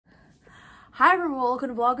Hi everyone, welcome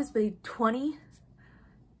to Vlogmas day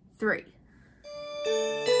 23.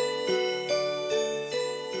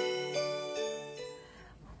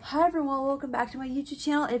 Hi everyone, welcome back to my YouTube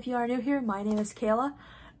channel. If you are new here, my name is Kayla.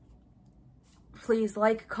 Please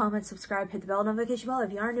like, comment, subscribe, hit the bell notification bell.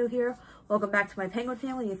 If you are new here, welcome back to my penguin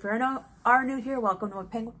family. If you are new here, welcome to my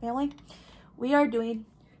penguin family. We are doing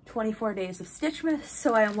 24 days of Stitchmas,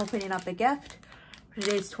 so I am opening up a gift.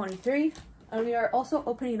 Today's 23. And we are also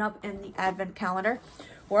opening up in the advent calendar.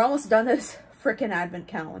 We're almost done this freaking advent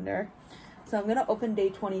calendar. So I'm gonna open day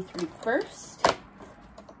 23 first.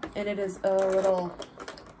 And it is a little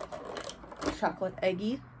chocolate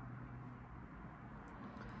eggy.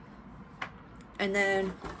 And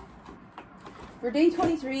then for day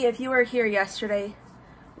 23, if you were here yesterday,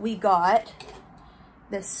 we got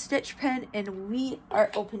this stitch pen and we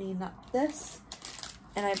are opening up this.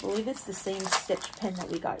 And I believe it's the same stitch pen that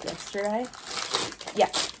we got yesterday. Yeah.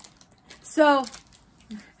 So,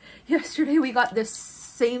 yesterday we got this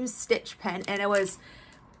same stitch pen. And it was,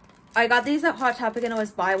 I got these at Hot Topic and it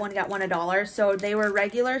was buy one, get one $1. So, they were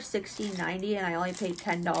regular $16.90 and I only paid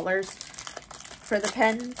 $10 for the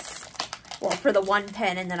pens. Well, for the one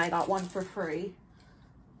pen, and then I got one for free.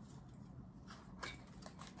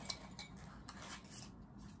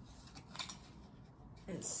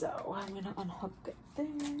 And so, I'm going to unhook it there.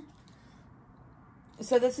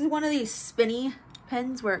 So this is one of these spinny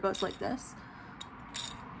pens where it goes like this.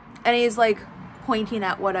 And he's like pointing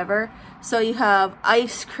at whatever. So you have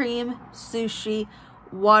ice cream, sushi,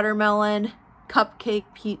 watermelon, cupcake,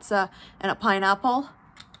 pizza, and a pineapple.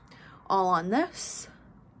 All on this.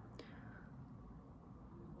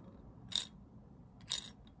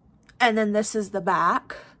 And then this is the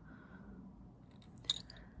back.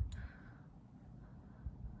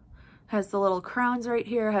 Has the little crowns right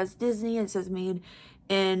here, has Disney, it says made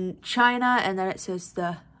in China, and then it says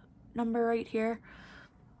the number right here.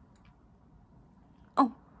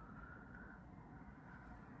 Oh.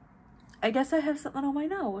 I guess I have something on my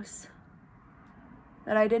nose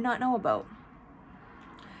that I did not know about.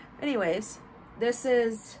 Anyways, this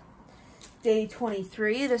is day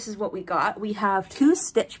 23. This is what we got. We have two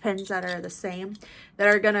stitch pins that are the same that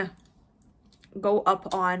are gonna go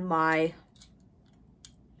up on my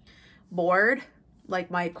board,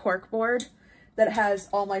 like my cork board that has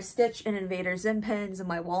all my Stitch and Invader Zim pins and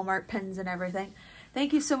my Walmart pins and everything.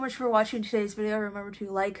 Thank you so much for watching today's video. Remember to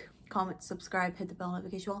like, comment, subscribe, hit the bell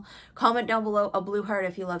notification bell. Comment down below a blue heart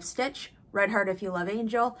if you love Stitch, red heart if you love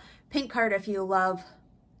Angel, pink heart if you love,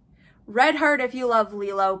 red heart if you love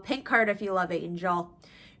Lilo, pink heart if you love Angel,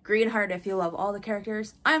 green heart if you love all the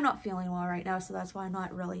characters. I'm not feeling well right now, so that's why I'm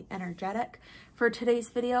not really energetic for today's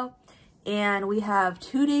video. And we have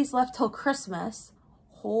 2 days left till Christmas.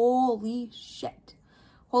 Holy shit.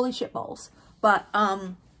 Holy shit balls. But,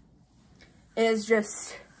 it is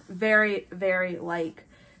just very, very, like,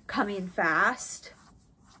 coming fast.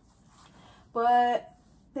 But,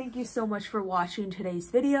 thank you so much for watching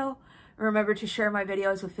today's video. Remember to share my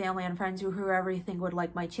videos with family and friends or whoever you think would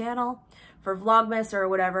like my channel for Vlogmas or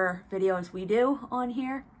whatever videos we do on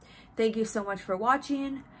here. Thank you so much for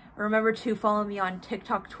watching. Remember to follow me on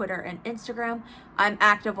TikTok, Twitter, and Instagram. I'm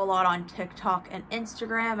active a lot on TikTok and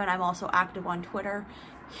Instagram, and I'm also active on Twitter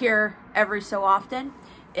here every so often.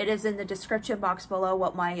 It is in the description box below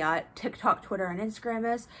what my TikTok, Twitter, and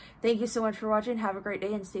Instagram is. Thank you so much for watching. Have a great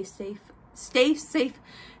day and stay safe. Stay safe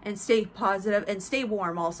and stay positive and stay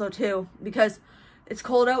warm also too, because it's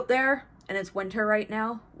cold out there and it's winter right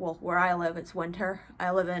now. Well, where I live, it's winter.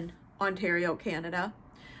 I live in Ontario, Canada.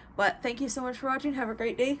 But thank you so much for watching. Have a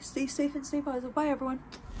great day. Stay safe and stay positive. Bye, everyone.